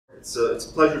It's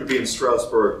a pleasure to be in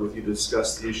Strasbourg with you to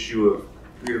discuss the issue of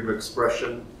freedom of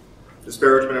expression,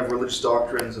 disparagement of religious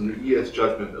doctrines, and the ES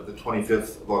judgment of the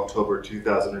 25th of October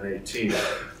 2018.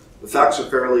 The facts are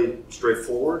fairly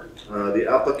straightforward. The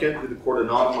applicant, who the court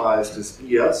anonymized as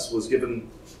ES, was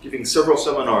giving several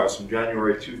seminars from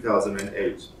January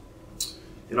 2008.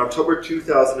 In October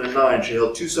 2009, she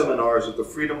held 2 seminars at the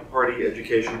Freedom Party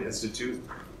Education Institute.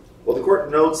 While the court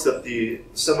notes that the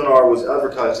seminar was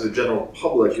advertised to the general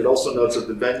public, it also notes that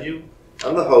the venue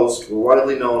and the host were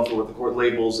widely known for what the court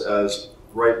labels as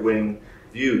right-wing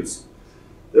views.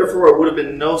 Therefore, it would have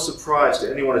been no surprise to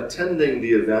anyone attending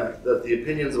the event that the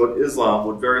opinions about Islam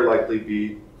would very likely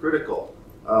be critical.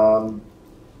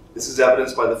 This is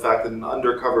evidenced by the fact that an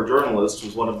undercover journalist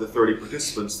was one of the 30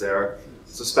 participants there,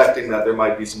 suspecting that there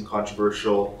might be some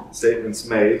controversial statements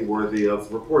made worthy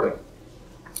of reporting.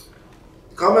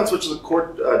 The comments which the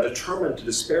court determined to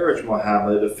disparage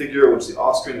Muhammad, a figure which the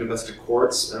Austrian domestic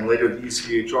courts and later the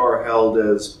ECHR held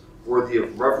as worthy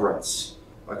of reverence,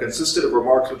 consisted of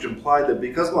remarks which implied that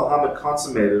because Muhammad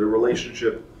consummated a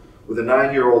relationship with a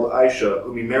 9-year-old Aisha,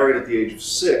 whom he married at the age of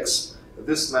 6, that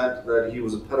this meant that he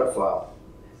was a pedophile.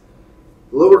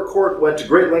 The lower court went to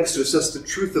great lengths to assess the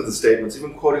truth of the statements,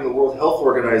 even quoting the World Health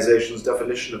Organization's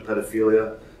definition of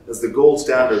pedophilia as the gold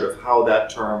standard of how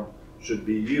that term should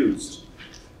be used.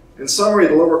 In summary,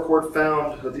 the lower court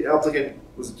found that the applicant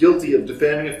was guilty of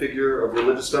defaming a figure of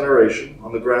religious veneration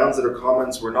on the grounds that her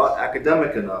comments were not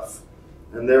academic enough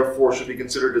and therefore should be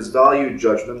considered as valued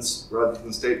judgments rather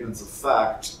than statements of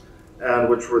fact, and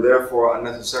which were therefore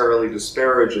unnecessarily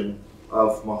disparaging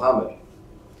of Muhammad.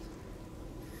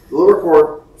 The lower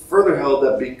court further held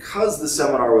that because the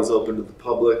seminar was open to the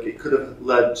public, it could have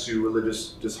led to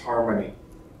religious disharmony.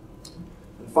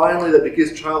 And finally, that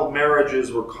because child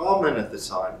marriages were common at the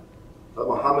time, that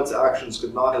Muhammad's actions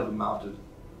could not have amounted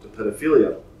to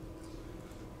pedophilia.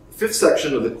 The 5th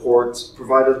section of the court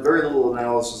provided very little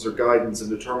analysis or guidance in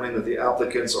determining that the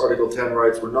applicant's Article 10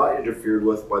 rights were not interfered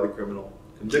with by the criminal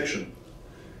conviction.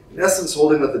 In essence,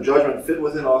 holding that the judgment fit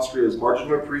within Austria's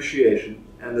margin of appreciation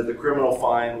and that the criminal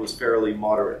fine was fairly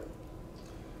moderate.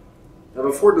 Now,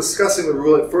 before discussing the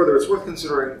ruling further, it's worth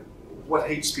considering what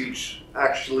hate speech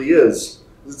actually is.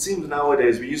 It seems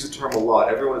nowadays we use the term a lot.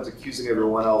 Everyone is accusing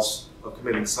everyone else of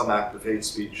committing some act of hate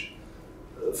speech.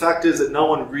 The fact is that no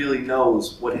one really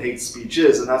knows what hate speech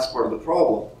is, and that's part of the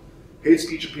problem. Hate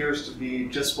speech appears to be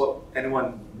just what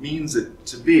anyone means it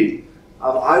to be.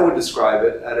 I would describe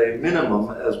it, at a minimum,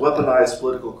 as weaponized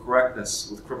political correctness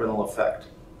with criminal effect.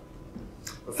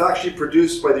 A fact sheet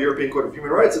produced by the European Court of Human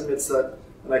Rights admits that,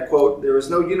 and I quote, "there is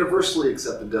no universally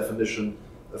accepted definition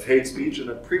of hate speech,"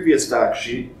 and a previous fact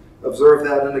sheet observed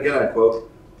that, and again I quote,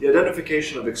 "the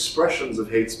identification of expressions of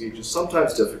hate speech is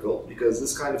sometimes difficult because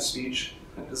this kind of speech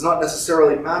does not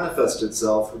necessarily manifest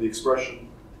itself through the expression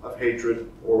of hatred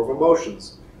or of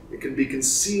emotions. It can be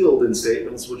concealed in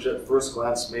statements which at first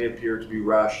glance may appear to be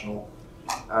rational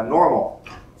and normal."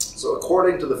 So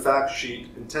according to the fact sheet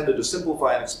intended to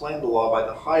simplify and explain the law by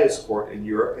the highest court in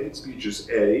Europe, hate speech is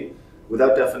A,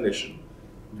 without definition,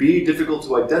 B, difficult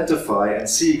to identify, and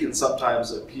C, can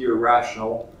sometimes appear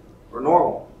rational or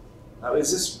normal. Now,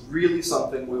 is this really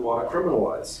something we want to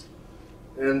criminalize?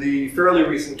 In the fairly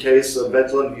recent case of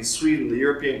Vedlund v. Sweden, the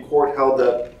European Court held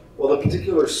that while the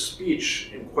particular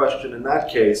speech in question in that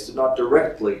case did not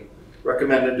directly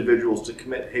recommend individuals to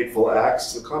commit hateful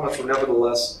acts, the comments were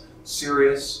nevertheless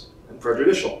serious and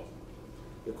prejudicial.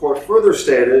 The court further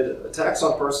stated, attacks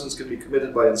on persons can be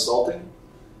committed by insulting,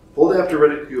 holding up to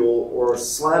ridicule, or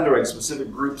slandering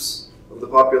specific groups of the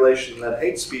population, that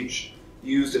hate speech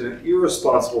used in an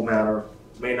irresponsible manner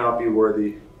may not be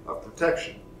worthy of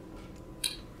protection.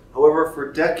 However,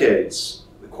 for decades,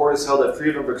 the court has held that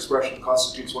freedom of expression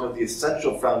constitutes one of the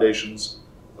essential foundations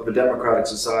of a democratic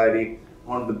society,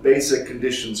 one of the basic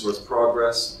conditions for its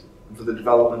progress and for the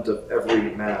development of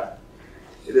every man.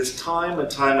 It is time and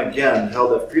time again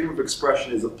held that freedom of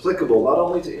expression is applicable not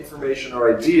only to information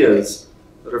or ideas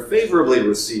that are favorably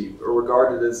received or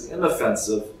regarded as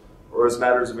inoffensive or as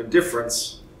matters of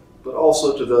indifference, but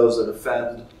also to those that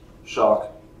offend,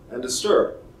 shock, and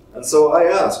disturb. And so I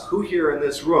ask, who here in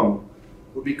this room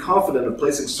would be confident of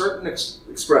placing certain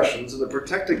expressions in the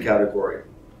protected category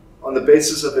on the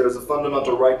basis that there is a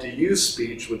fundamental right to use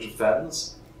speech which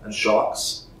offends and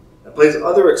shocks, and place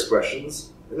other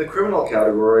expressions in the criminal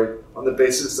category on the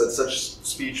basis that such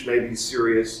speech may be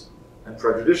serious and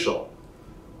prejudicial?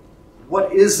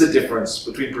 What is the difference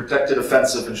between protected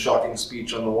offensive and shocking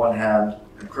speech on the one hand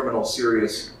and criminal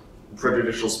serious and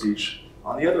prejudicial speech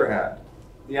on the other hand?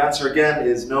 The answer again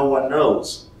is no one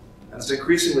knows. And it's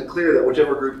increasingly clear that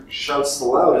whichever group shouts the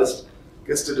loudest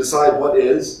gets to decide what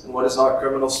is and what is not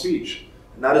criminal speech.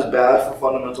 And that is bad for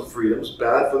fundamental freedoms,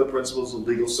 bad for the principles of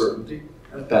legal certainty,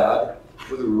 and bad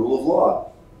for the rule of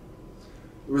law.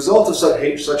 The result of such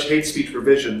hate speech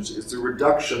provisions is the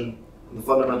reduction in the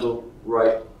fundamental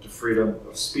right to freedom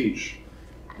of speech.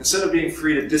 Instead of being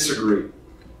free to disagree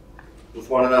with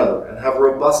one another and have a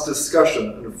robust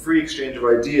discussion and a free exchange of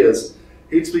ideas,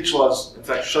 hate speech laws, in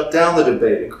fact, shut down the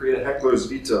debate and create a heckler's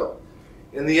veto.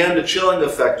 In the end, a chilling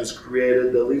effect is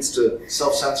created that leads to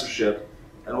self-censorship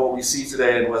and what we see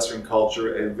today in Western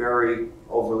culture, a very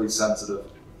overly sensitive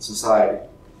society.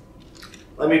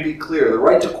 Let me be clear, the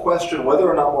right to question whether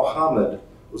or not Muhammad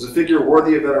was a figure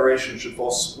worthy of veneration should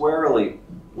fall squarely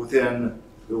within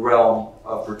the realm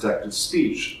of protected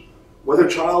speech. Whether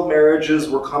child marriages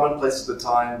were commonplace at the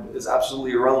time is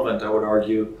absolutely irrelevant, I would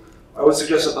argue. I would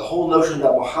suggest that the whole notion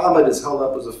that Muhammad is held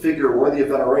up as a figure worthy of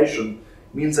veneration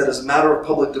means that as a matter of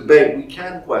public debate, we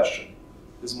can question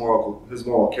his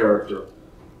moral character.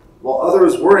 While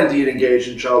others were indeed engaged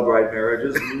in child bride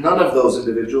marriages, none of those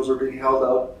individuals are being held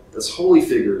out as holy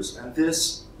figures, and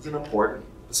this is an important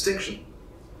distinction.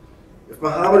 If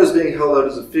Muhammad is being held out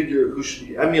as a figure who should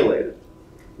be emulated,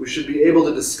 we should be able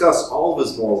to discuss all of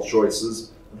his moral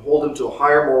choices and hold him to a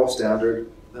higher moral standard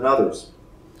than others.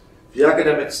 The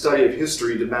academic study of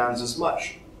history demands as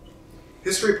much.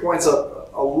 History points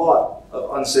out a lot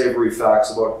of unsavory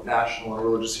facts about national and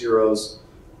religious heroes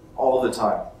all the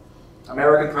time.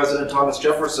 American President Thomas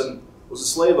Jefferson was a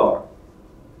slave owner.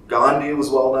 Gandhi was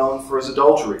well known for his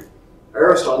adultery.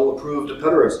 Aristotle approved of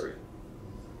pederasty.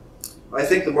 I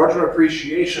think the margin of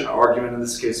appreciation argument in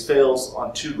this case fails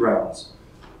on two grounds.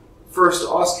 First,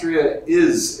 Austria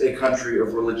is a country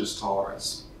of religious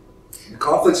tolerance. The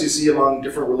conflicts you see among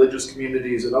different religious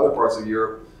communities in other parts of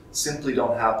Europe simply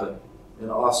don't happen in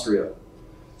Austria.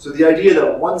 So the idea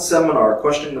that one seminar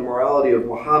questioning the morality of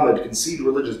Muhammad can seed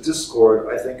religious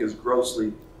discord, I think, is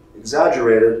grossly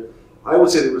exaggerated. I would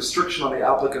say the restriction on the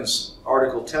applicant's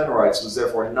Article 10 rights was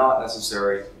therefore not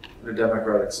necessary in a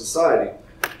democratic society.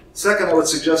 Second, I would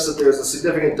suggest that there's a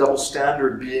significant double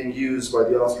standard being used by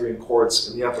the Austrian courts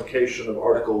in the application of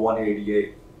Article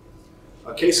 188.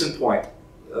 A case in point,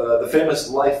 the famous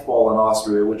Life Ball in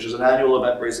Austria, which is an annual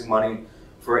event raising money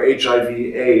for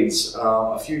HIV/AIDS,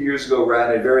 a few years ago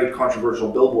ran a very controversial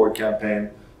billboard campaign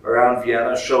around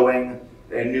Vienna showing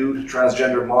a nude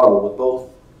transgender model with both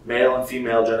male and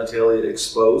female genitalia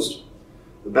exposed.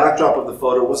 The backdrop of the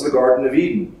photo was the Garden of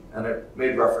Eden, and it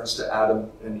made reference to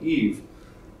Adam and Eve.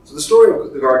 So the story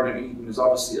of the Garden of Eden is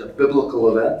obviously a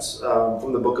biblical event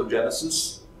from the book of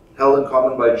Genesis, held in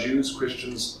common by Jews,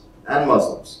 Christians, and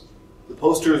Muslims. The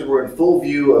posters were in full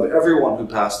view of everyone who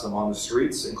passed them on the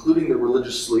streets, including the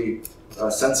religiously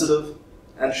sensitive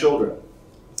and children.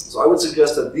 So I would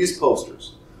suggest that these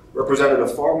posters represented a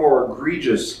far more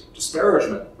egregious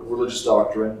disparagement of religious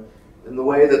doctrine in the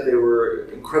way that they were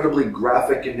incredibly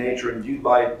graphic in nature and viewed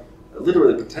by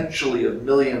literally potentially of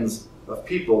millions of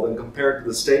people than compared to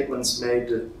the statements made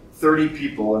to 30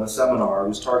 people in a seminar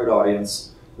whose target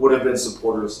audience would have been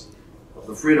supporters of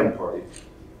the Freedom Party.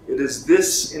 It is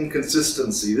this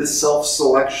inconsistency, this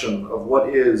self-selection of what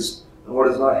is and what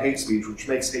is not hate speech, which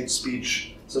makes hate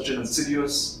speech such an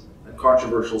insidious and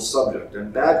controversial subject.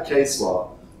 And bad case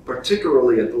law,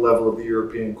 particularly at the level of the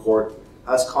European Court,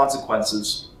 has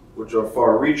consequences which are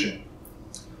far-reaching.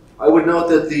 I would note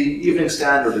that the Evening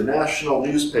Standard, a national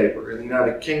newspaper in the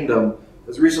United Kingdom,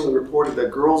 has recently reported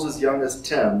that girls as young as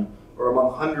 10 are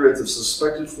among hundreds of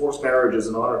suspected forced marriages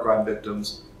and honor crime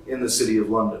victims in the City of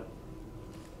London.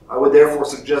 I would therefore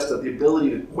suggest that the ability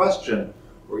to question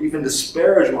or even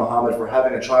disparage Muhammad for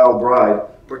having a child bride,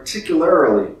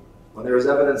 particularly when there is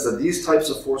evidence that these types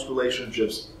of forced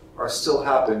relationships are still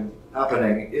happening,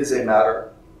 is a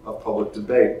matter of public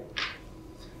debate.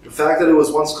 The fact that it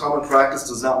was once common practice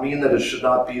does not mean that it should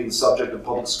not be the subject of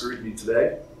public scrutiny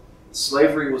today.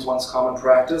 Slavery was once common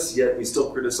practice, yet we still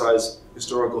criticize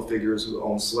historical figures who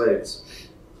owned slaves.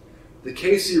 The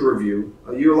Casey Review,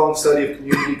 a year-long study of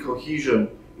community cohesion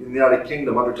in the United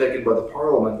Kingdom undertaken by the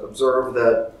Parliament, observed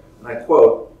that, and I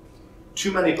quote,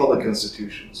 "Too many public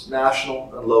institutions,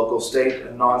 national and local, state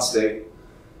and non-state,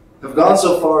 have gone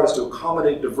so far as to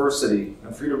accommodate diversity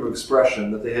and freedom of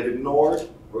expression that they have ignored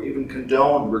or even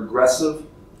condoned regressive,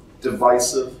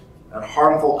 divisive, and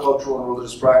harmful cultural and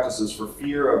religious practices for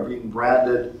fear of being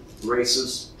branded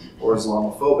racist or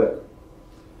Islamophobic."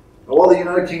 Now, while the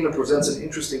United Kingdom presents an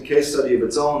interesting case study of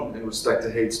its own in respect to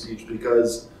hate speech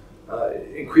because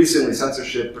increasingly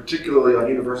censorship, particularly on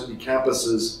university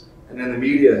campuses and in the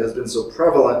media, has been so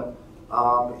prevalent,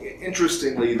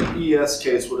 interestingly, the ES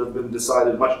case would have been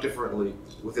decided much differently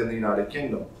within the United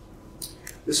Kingdom.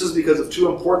 This is because of two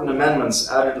important amendments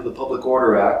added to the Public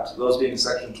Order Act, those being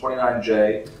Section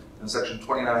 29J and Section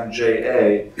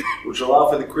 29JA, which allow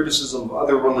for the criticism of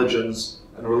other religions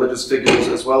and religious figures,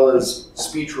 as well as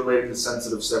speech relating to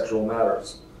sensitive sexual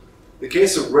matters. The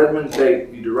case of Redmond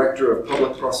Bate, the Director of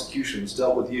Public Prosecutions,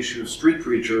 dealt with the issue of street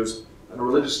preachers and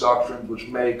religious doctrines which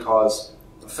may cause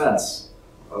offense.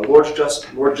 Lord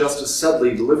Justice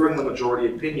Sedley, delivering the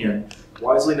majority opinion,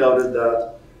 wisely noted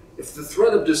that if the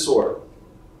threat of disorder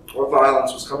or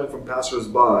violence was coming from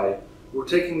passers-by who were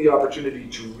taking the opportunity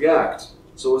to react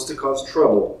so as to cause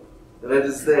trouble, then it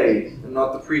is they, and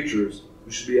not the preachers,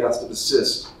 who should be asked to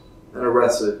desist and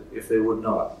arrested if they would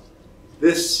not.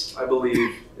 This, I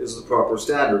believe, is the proper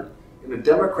standard. In a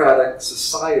democratic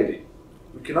society,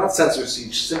 we cannot censor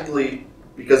speech simply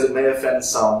because it may offend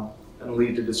some and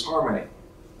lead to disharmony.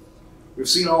 We've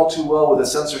seen all too well with the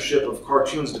censorship of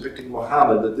cartoons depicting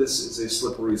Muhammad that this is a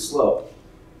slippery slope.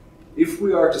 If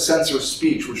we are to censor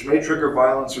speech which may trigger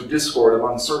violence or discord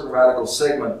among a certain radical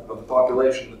segment of the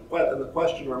population, then the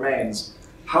question remains,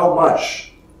 how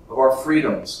much of our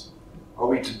freedoms are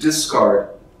we to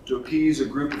discard to appease a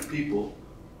group of people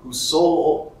whose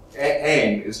sole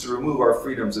aim is to remove our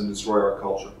freedoms and destroy our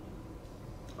culture?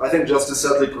 I think Justice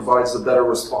Sedley provides the better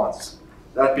response,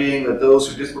 that being that those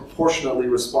who disproportionately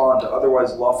respond to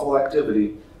otherwise lawful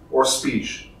activity or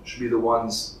speech should be the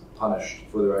ones punished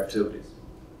for their activities.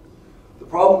 The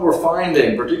problem we're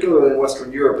finding, particularly in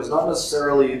Western Europe, is not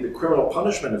necessarily the criminal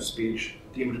punishment of speech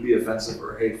deemed to be offensive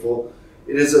or hateful.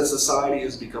 It is that society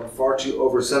has become far too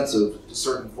oversensitive to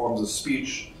certain forms of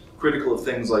speech, critical of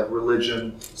things like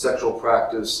religion, sexual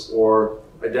practice, or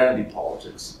identity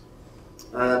politics.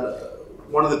 And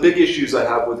one of the big issues I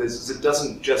have with this is it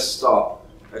doesn't just stop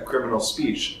at criminal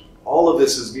speech. All of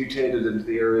this is mutated into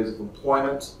the areas of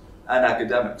employment and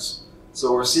academics.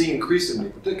 So we're seeing increasingly,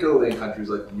 particularly in countries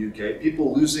like the UK,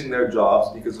 people losing their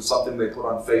jobs because of something they put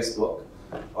on Facebook,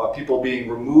 people being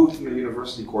removed from the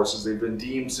university courses. They've been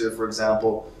deemed to, for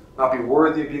example, not be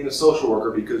worthy of being a social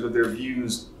worker because of their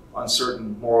views on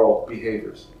certain moral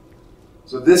behaviors.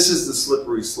 So this is the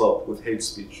slippery slope with hate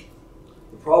speech.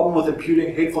 The problem with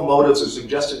imputing hateful motives or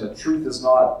suggesting that truth is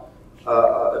not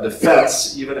a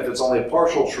defense, even if it's only a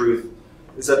partial truth,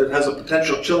 is that it has a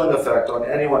potential chilling effect on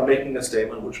anyone making a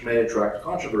statement which may attract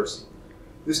controversy.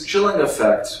 This chilling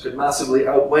effect could massively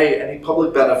outweigh any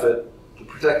public benefit to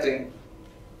protecting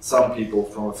some people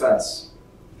from offense.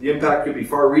 The impact could be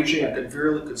far-reaching and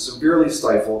could severely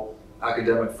stifle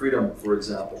academic freedom, for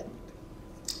example.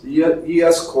 The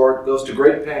ES Court goes to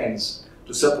great pains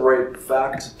to separate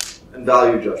fact and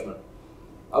value judgment.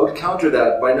 I would counter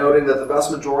that by noting that the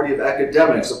vast majority of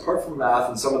academics, apart from math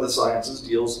and some of the sciences,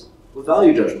 deals with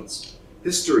value judgments.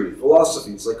 History,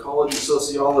 philosophy, psychology,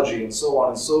 sociology, and so on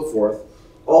and so forth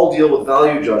all deal with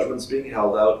value judgments being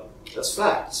held out as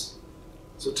facts.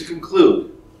 So to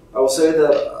conclude, I will say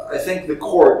that I think the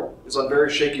court is on very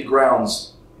shaky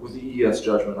grounds with the ES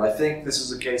judgment. I think this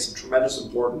is a case of tremendous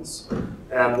importance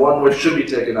and one which should be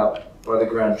taken up by the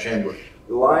Grand Chamber.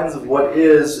 The lines of what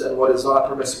is and what is not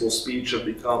permissible speech have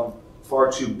become far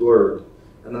too blurred.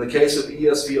 And in the case of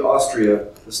ESV Austria,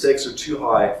 the stakes are too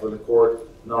high for the court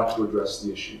not to address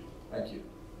the issue. Thank you.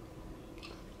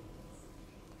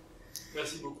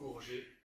 Merci beaucoup, Roger.